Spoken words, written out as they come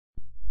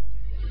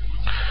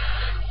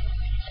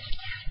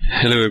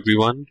Hello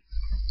everyone.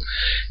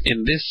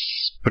 In this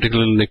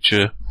particular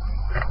lecture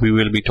we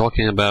will be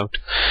talking about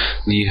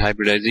the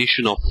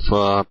hybridization of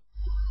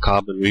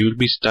carbon. We will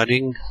be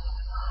studying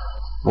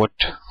what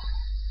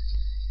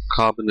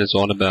carbon is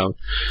all about,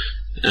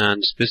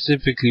 and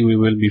specifically we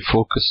will be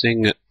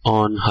focusing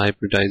on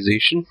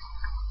hybridization.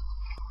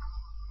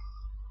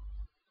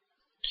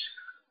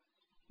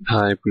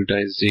 And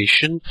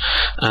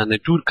the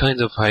two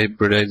kinds of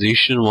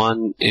hybridization,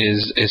 one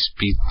is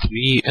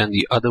sp3 and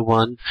the other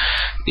one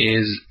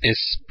is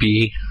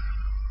sp2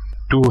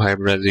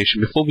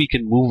 hybridization. Before we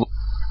can move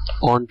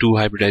on to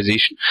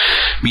hybridization,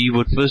 we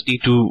would first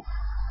need to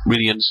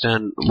really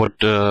understand what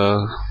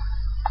a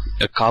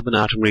carbon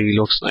atom really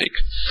looks like.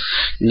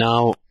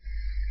 Now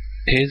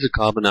here's a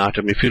carbon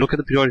atom. If you look at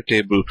the periodic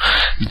table,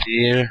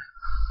 there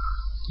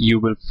you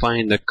will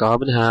find that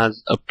carbon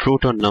has a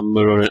proton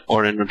number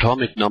or an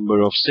atomic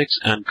number of 6,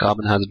 and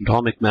carbon has an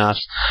atomic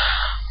mass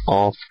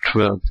of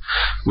 12,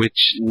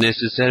 which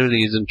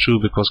necessarily isn't true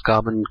because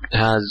carbon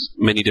has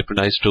many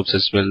different isotopes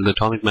as well. The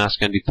atomic mass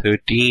can be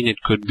 13,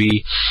 it could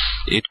be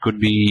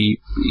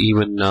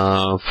even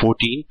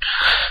 14.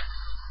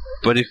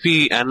 But if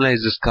we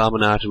analyze this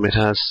carbon atom, it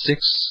has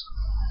 6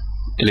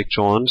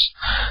 electrons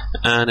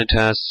and it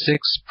has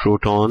 6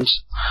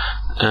 protons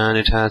and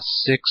it has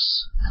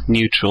 6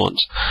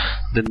 neutrons.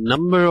 The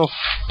number of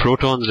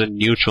protons and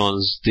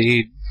neutrons,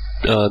 the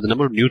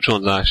number of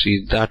neutrons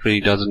actually, that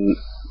really doesn't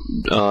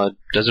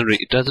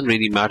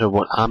really matter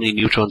how many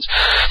neutrons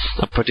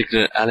a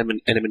particular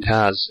element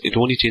has. It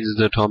only changes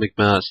the atomic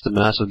mass, the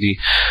mass of the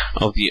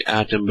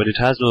atom, but it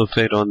has no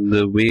effect on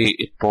the way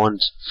it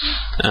bonds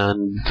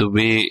and the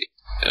way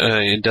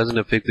it doesn't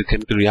affect the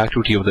chemical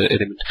reactivity of the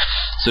element.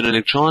 So an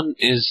electron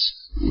is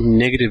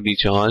negatively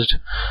charged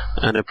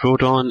and a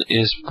proton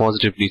is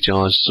positively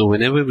charged. So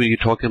whenever we're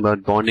talking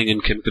about bonding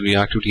and chemical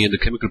reactivity and the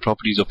chemical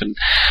properties of an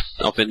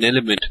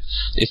element,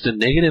 it's the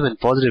negative and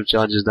positive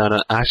charges that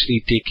are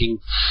actually taking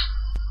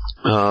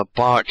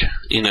part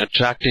in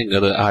attracting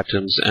other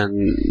atoms,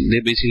 and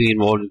they're basically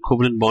involved in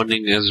covalent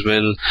bonding as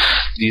well.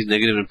 These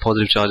negative and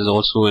positive charges are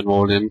also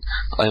involved in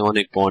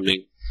ionic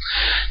bonding.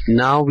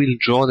 Now we'll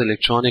draw the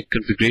electronic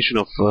configuration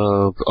of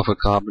a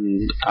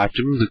carbon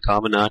atom. The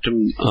carbon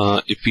atom,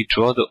 if we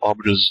draw the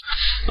orbitals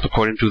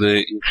according to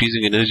the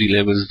increasing energy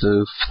levels,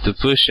 the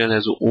first shell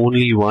has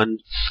only one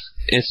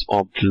s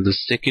orbital. The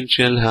second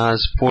shell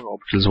has 4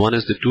 orbitals. One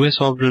is the 2s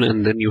orbital,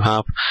 and then you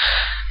have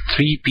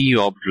 3 p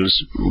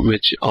orbitals,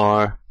 which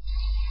are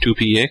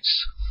 2px,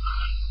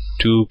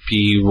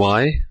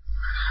 2py,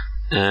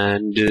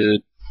 and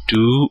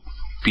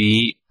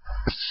 2pz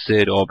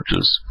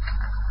orbitals.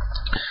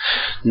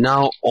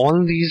 Now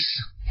all these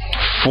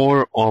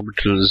 4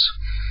 orbitals,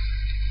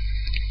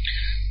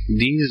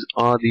 these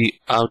are the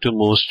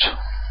outermost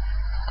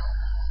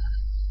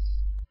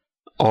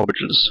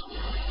orbitals.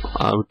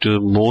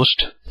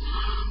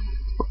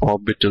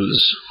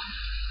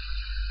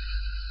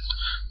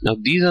 Now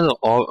these are the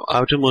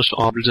outermost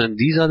orbitals, and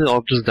these are the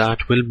orbitals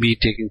that will be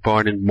taking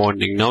part in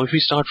bonding. Now if we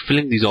start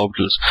filling these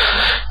orbitals,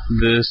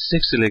 the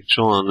 6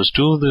 electrons,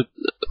 the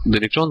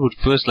electrons would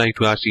first like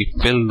to actually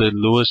fill the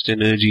lowest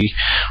energy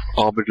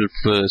orbital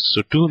first.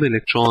 So 2 of the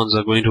electrons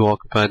are going to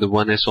occupy the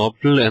 1s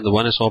orbital, and the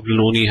 1s orbital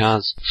only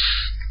has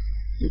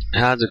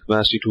a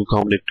capacity to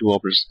accommodate 2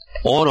 orbitals.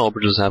 All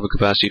orbitals have a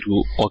capacity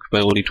to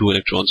occupy only 2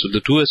 electrons. So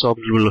the 2s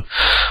orbital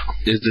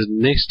is the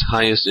next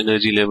highest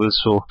energy level.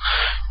 So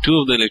 2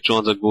 of the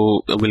electrons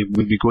will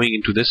be going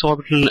into this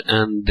orbital,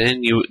 and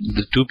then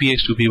the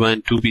 2px, 2py,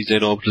 and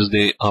 2pz orbitals,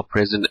 they are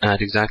present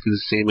at exactly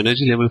the same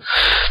energy level.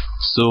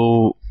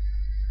 So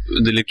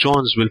the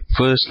electrons will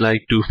first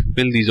like to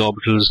fill these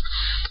orbitals,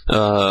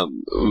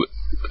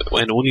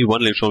 and only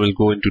one electron will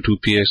go into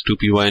 2px,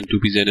 2py, and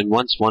 2pz. And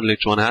once one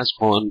electron has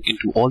gone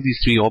into all these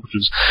 3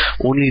 orbitals,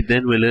 only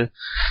then will a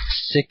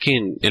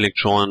second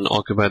electron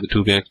occupy the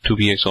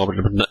 2px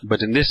orbital.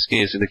 But in this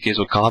case, in the case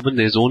of carbon,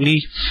 you're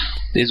only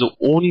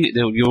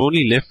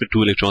left with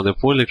 2 electrons. There are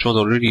 4 electrons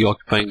already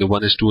occupying the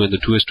 1s2 and the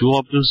 2s2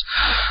 orbitals.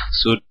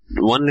 So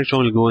one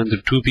electron will go into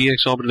the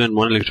 2px orbital, and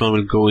one electron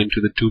will go into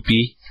the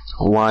 2py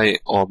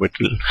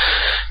orbital.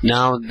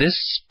 Now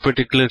this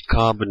particular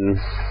carbon,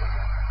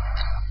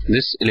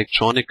 this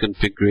electronic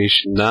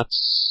configuration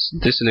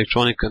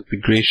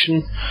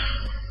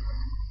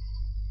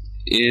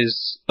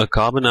is a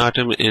carbon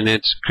atom in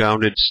its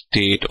grounded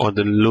state, or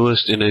the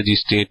lowest energy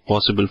state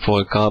possible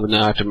for a carbon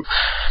atom,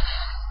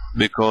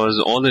 because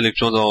all the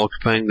electrons are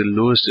occupying the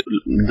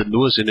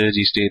lowest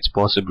energy states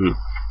possible.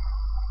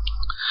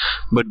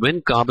 But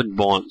when carbon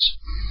bonds,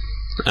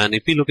 and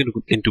if we look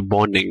into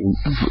bonding,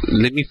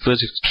 let me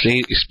first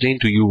explain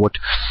to you what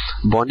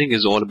bonding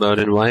is all about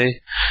and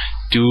why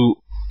 2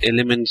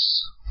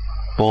 elements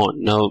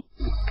bond. Now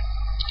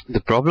the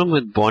problem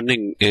with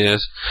bonding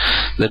is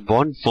that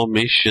bond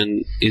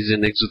formation is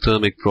an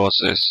exothermic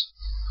process,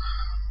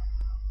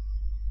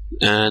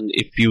 and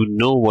if you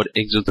know what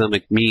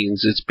exothermic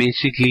means, it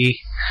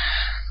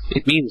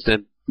means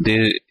that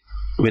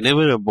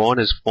whenever a bond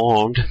is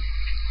formed,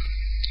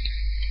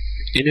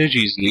 energy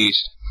is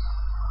released.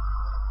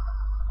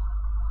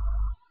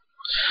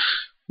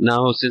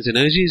 Now, since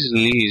energy is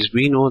released,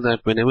 we know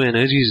that whenever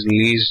energy is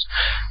released,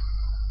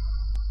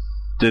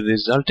 the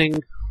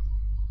resulting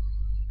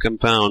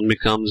compound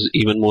becomes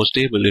even more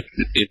stable.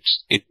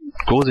 It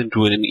goes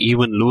into an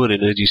even lower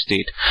energy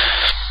state.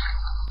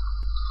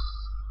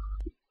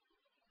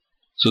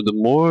 So the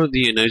more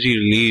the energy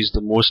released,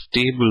 the more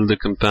stable the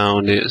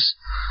compound is.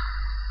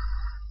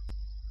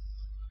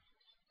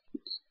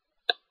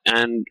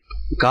 And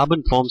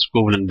carbon forms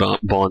covalent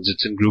bonds.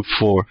 It's in group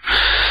 4.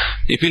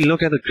 If we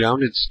look at the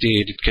grounded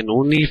state, it can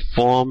only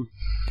form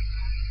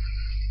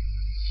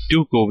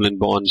 2 covalent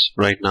bonds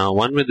right now.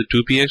 One with the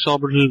 2px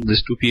orbital.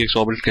 This 2px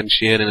orbital can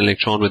share an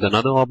electron with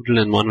another orbital,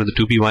 and one with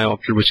the 2py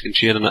orbital, which can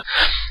share an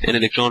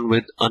electron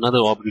with another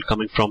orbital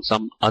coming from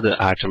some other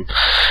atom.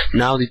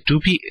 Now the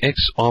 2px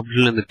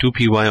orbital and the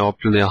 2py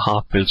orbital, they are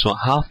half-filled. So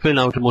half-filled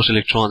outermost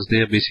electrons,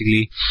 they are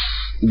basically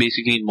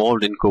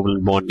involved in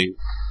covalent bonding.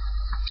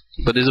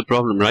 But there's a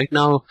problem. Right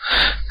now,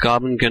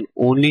 carbon can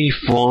only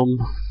form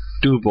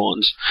 2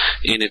 bonds.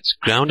 In its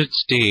grounded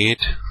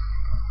state,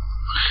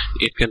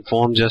 it can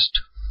form just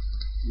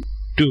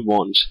 2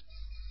 bonds.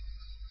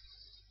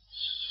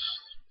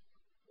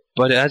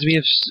 But as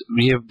we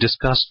have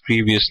discussed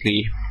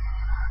previously,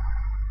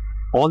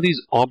 all these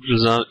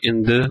orbitals are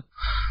in the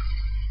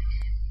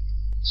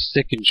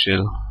second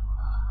shell.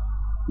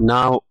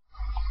 Now,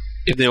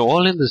 if they're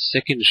all in the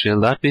second shell,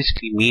 that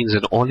basically means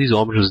that all these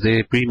orbitals,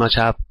 they pretty much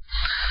have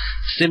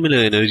similar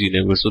energy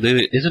levels. So there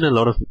isn't a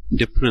lot of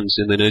difference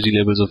in the energy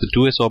levels of the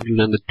 2s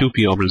orbital and the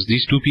 2p orbitals.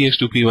 These 2px,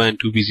 2py and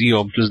 2pz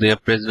orbitals, they are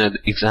present at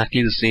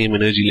exactly the same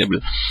energy level.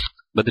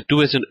 But the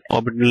 2s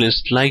orbital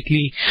is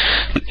slightly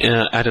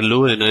at a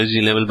lower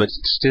energy level, but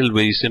still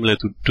very similar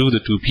to the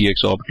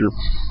 2px orbital.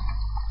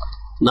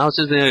 Now,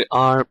 since they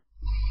are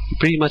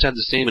pretty much at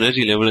the same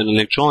energy level, an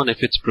electron,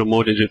 if it's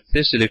promoted, if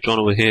this electron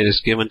over here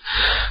is given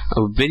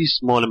a very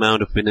small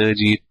amount of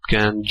energy, it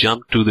can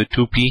jump to the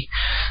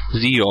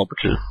 2pz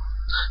orbital,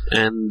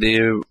 and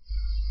there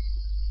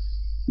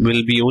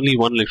will be only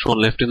one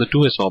electron left in the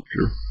 2s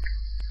orbital.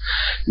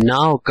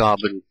 Now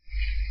carbon,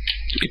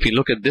 if you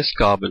look at this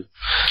carbon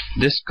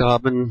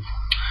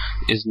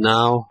is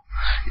now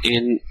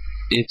in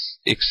its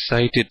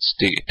excited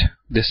state.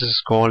 This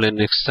is called an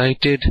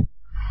excited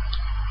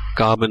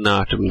carbon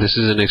atom. This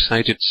is an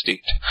excited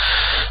state.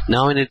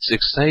 Now in its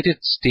excited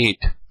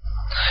state,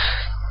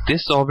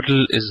 this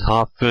orbital is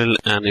half-filled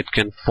and it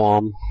can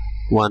form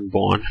 1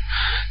 bond.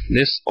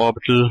 This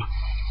orbital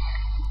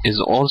is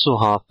also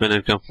half-filled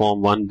and can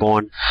form 1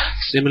 bond.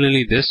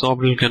 Similarly, this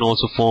orbital can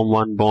also form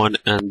 1 bond,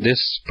 and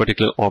this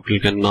particular orbital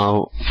can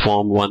now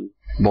form 1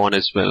 bond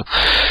as well.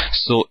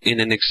 So in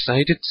an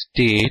excited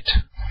state,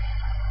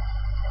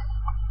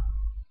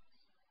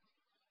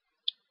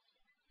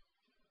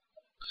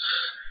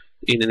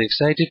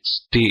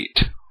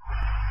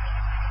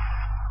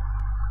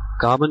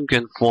 carbon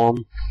can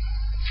form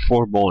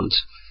 4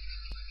 bonds,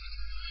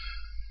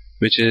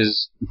 which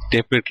is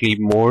definitely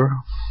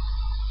more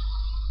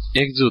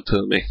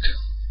exothermic.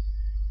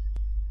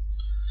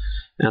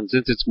 And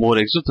since it's more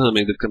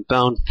exothermic, the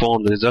compound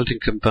formed, the resulting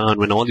compound,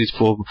 when all these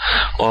 4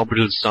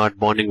 orbitals start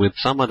bonding with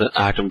some other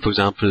atom, for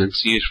example in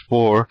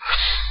CH4,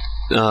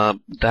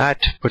 that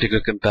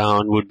particular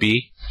compound would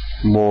be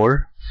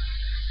more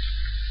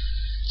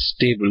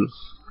stable.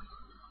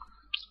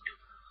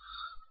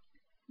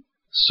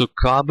 So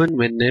carbon,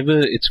 whenever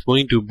it's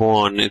going to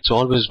bond, it's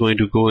always going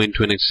to go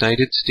into an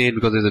excited state,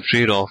 because there's a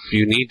trade-off.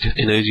 You need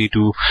energy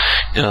to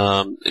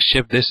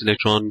shift this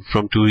electron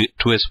from 2s1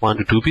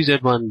 to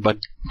 2pz1, but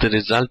the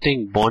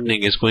resulting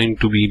bonding is going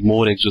to be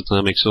more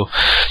exothermic. So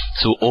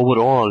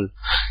overall,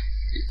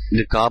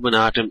 the carbon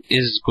atom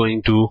is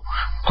going to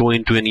go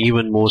into an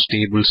even more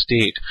stable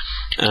state,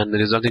 and the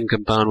resulting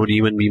compound would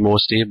even be more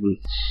stable.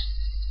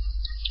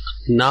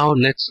 Now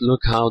let's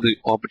look how the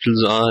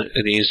orbitals are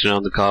arranged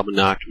around the carbon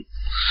atom.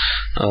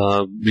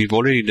 We've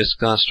already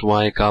discussed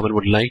why carbon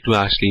would like to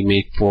actually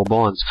make 4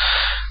 bonds.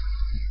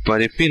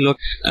 But if we look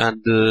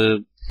at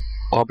the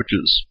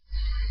orbitals,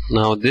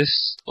 now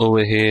this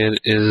over here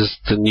is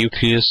the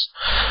nucleus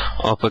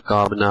of a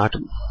carbon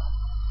atom.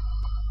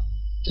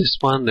 This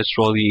one, let's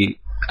draw the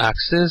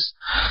axis.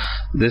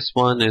 This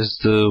one is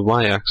the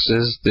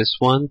y-axis. This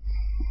one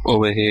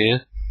over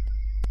here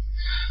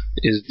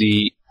is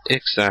the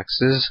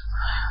x-axis,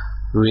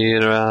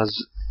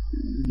 whereas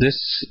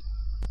this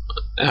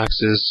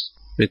axis,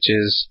 which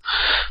is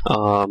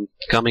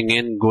coming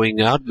in,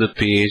 going out the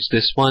page,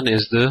 this one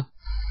is the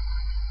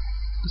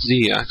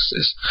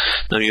z-axis.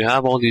 Now you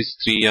have all these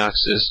 3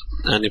 axes,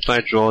 and if I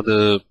draw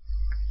the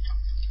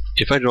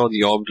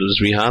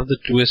orbitals, we have the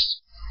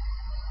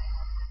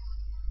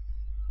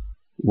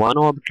 2s1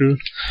 orbital,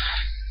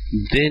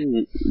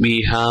 then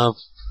we have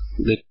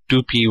the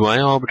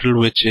 2py orbital,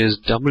 which is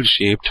double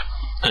shaped,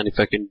 and if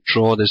I can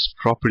draw this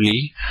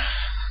properly,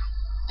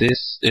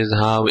 this is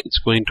how it's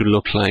going to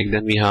look like.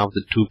 Then we have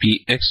the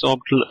 2px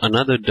orbital,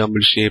 another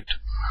double shaped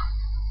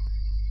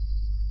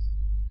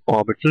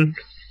orbital,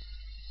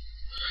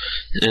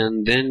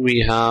 and then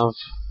we have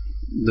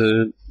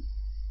the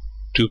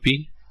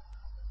 2pz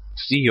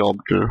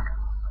orbital.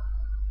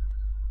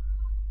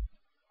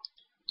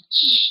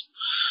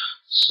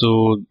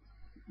 So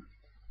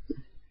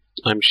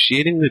I'm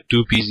shading the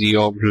 2pz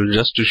orbital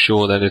just to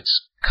show that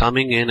it's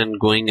coming in and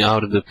going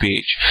out of the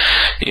page.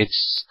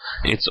 It's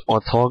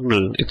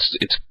orthogonal. It's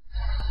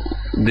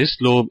this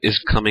lobe is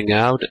coming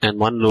out and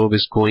one lobe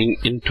is going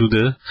into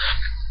the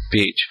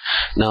page.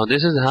 Now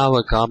this is how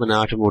a carbon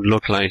atom would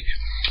look like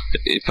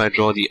if I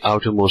draw the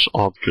outermost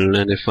orbital,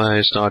 and if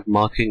I start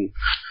marking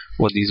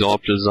what these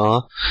orbitals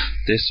are.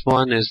 This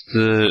one is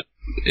the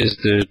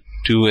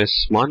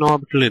 2s1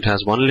 orbital. It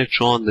has one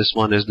electron. This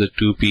one is the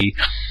 2py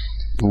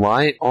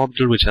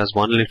orbital, which has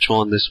one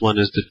electron. This one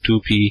is the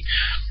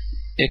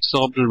 2px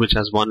orbital, which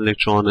has one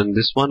electron, and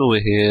this one over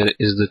here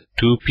is the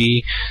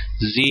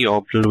 2pz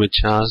orbital,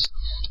 which has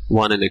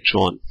one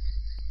electron.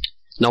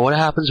 Now what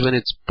happens when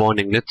it's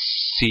bonding? Let's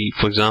see.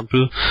 For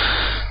example,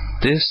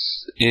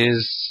 this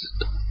is,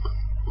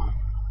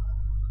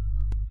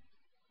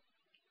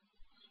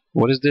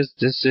 what is this?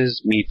 This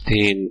is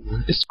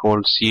methane. It's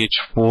called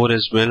CH4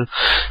 as well.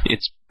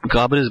 Its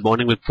carbon is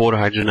bonding with 4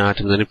 hydrogen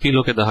atoms, and if you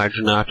look at the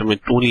hydrogen atom,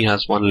 it only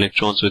has one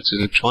electron, so its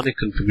electronic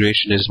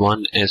configuration is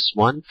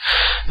 1s1,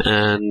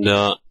 and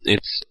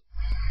its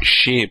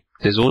shape,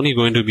 there's only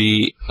going to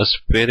be a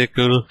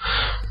spherical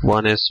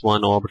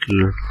 1s1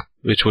 orbital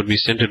which would be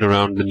centered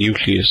around the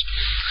nucleus.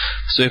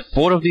 So if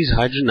 4 of these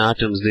hydrogen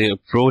atoms, they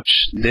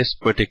approach this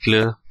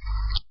particular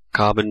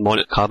carbon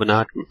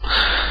atom,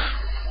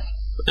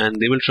 and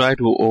they will try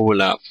to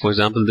overlap. For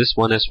example, this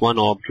 1s1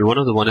 orbital, one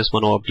of the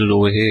 1s1 orbital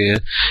over here,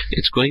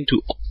 it's going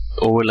to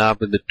overlap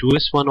with the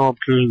 2s1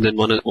 orbital,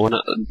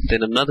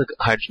 then another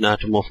hydrogen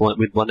atom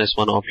with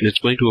 1s1 orbital, it's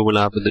going to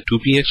overlap with the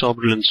 2px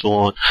orbital, and so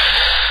on,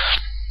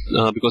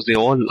 because they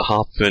all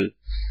half fill.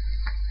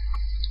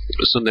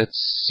 So let's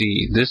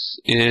see, this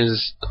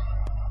is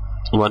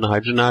one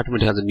hydrogen atom,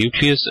 it has a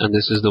nucleus, and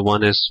this is the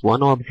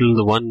 1s1 orbital.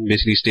 The one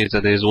basically states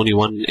that there is only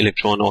one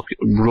electron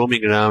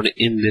roaming around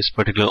in this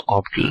particular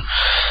orbital.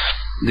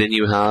 Then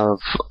you have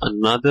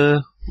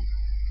another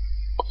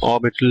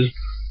orbital,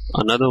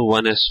 another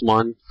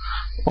 1s1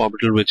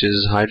 orbital, which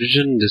is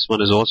hydrogen. This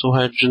one is also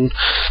hydrogen.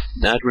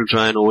 That will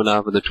try and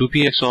overlap with the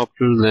 2px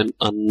orbital. Then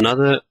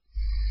another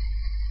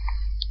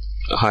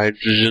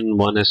hydrogen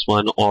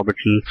 1s1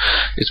 orbital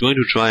is going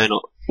to try and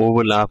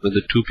overlap with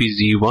the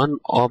 2pz1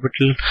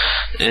 orbital,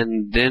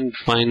 and then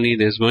finally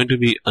there's going to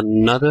be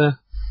another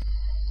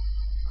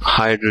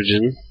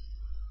hydrogen,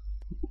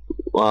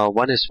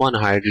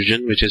 1s1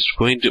 hydrogen, which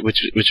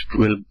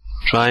will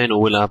try and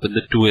overlap with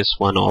the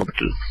 2s1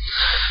 orbital.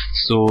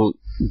 So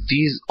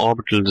these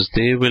orbitals,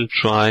 they will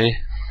try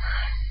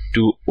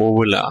to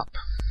overlap,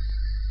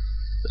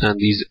 and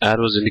these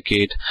arrows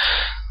indicate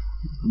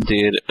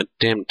their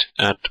attempt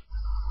at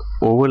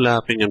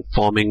overlapping and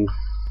forming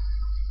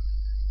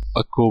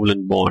a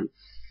covalent bond.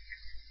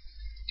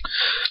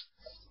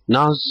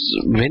 Now,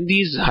 when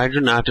these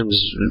hydrogen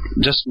atoms,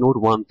 just note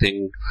one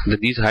thing, that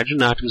these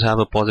hydrogen atoms have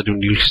a positive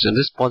nucleus, and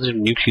this positive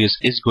nucleus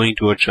is going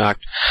to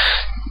attract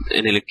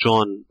an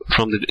electron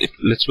from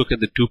let's look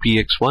at the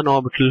 2px1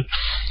 orbital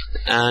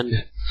and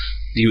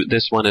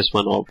this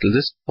 1s1 orbital.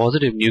 This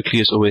positive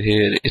nucleus over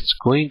here, it's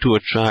going to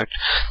attract,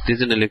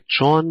 there's an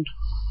electron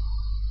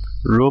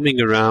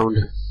roaming around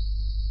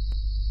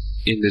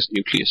in this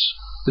nucleus.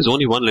 There's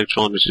only one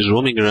electron which is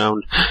roaming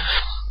around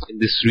in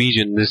this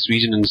region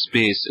in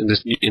space,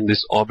 in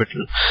this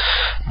orbital.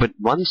 But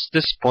once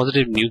this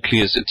positive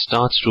nucleus, it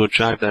starts to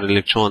attract that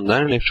electron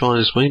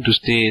is going to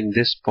stay in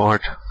this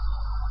part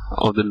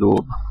of the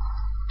lobe.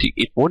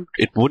 It won't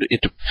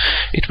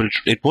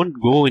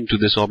go into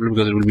this orbital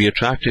because it will be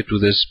attracted to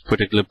this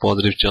particular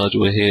positive charge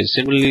over here.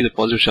 Similarly, the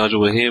positive charge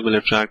over here will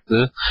attract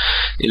the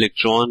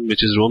electron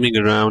which is roaming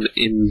around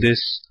in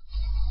this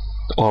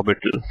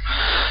orbital.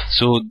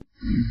 So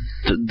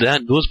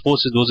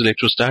those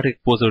electrostatic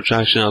forces of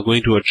attraction are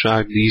going to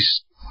attract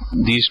these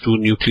two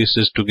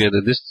nucleuses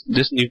together. This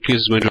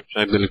nucleus is going to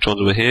attract the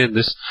electrons over here.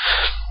 This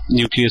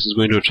nucleus is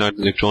going to attract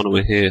the electron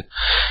over here.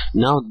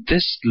 Now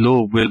this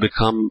lobe will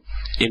become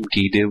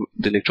empty.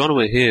 The electron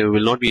over here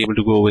will not be able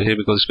to go over here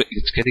because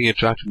it's getting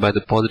attracted by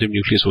the positive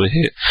nucleus over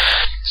here.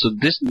 So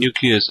this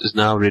nucleus is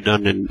now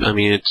redundant. I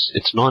mean,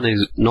 it's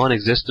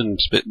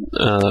non-existent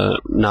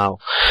now.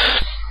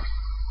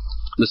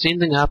 The same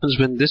thing happens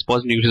when this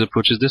positive nucleus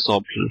approaches this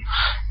orbital.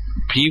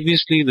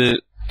 Previously,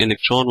 the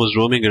electron was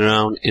roaming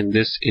around in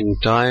this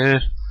entire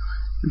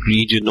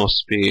region of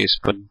space,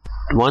 but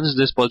once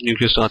this positive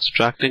nucleus starts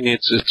attracting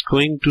it, it's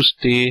going to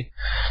stay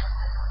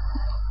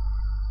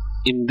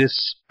in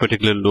this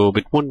particular lobe.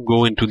 It won't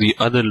go into the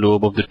other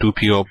lobe of the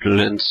 2p orbital,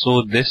 and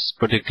so this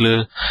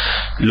particular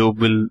lobe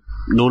will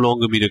no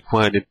longer be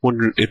required. It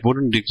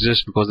wouldn't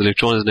exist because the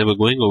electron is never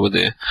going over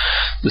there.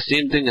 The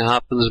same thing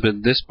happens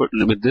with this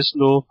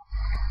lobe.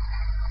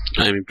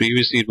 I mean,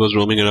 previously it was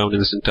roaming around in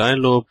this entire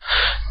lobe.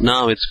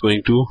 Now it's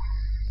going to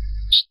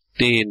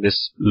stay in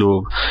this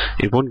lobe.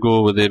 It won't go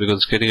over there because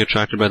it's getting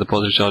attracted by the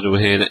positive charge over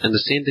here. And the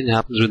same thing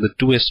happens with the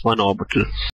 2s1 orbital.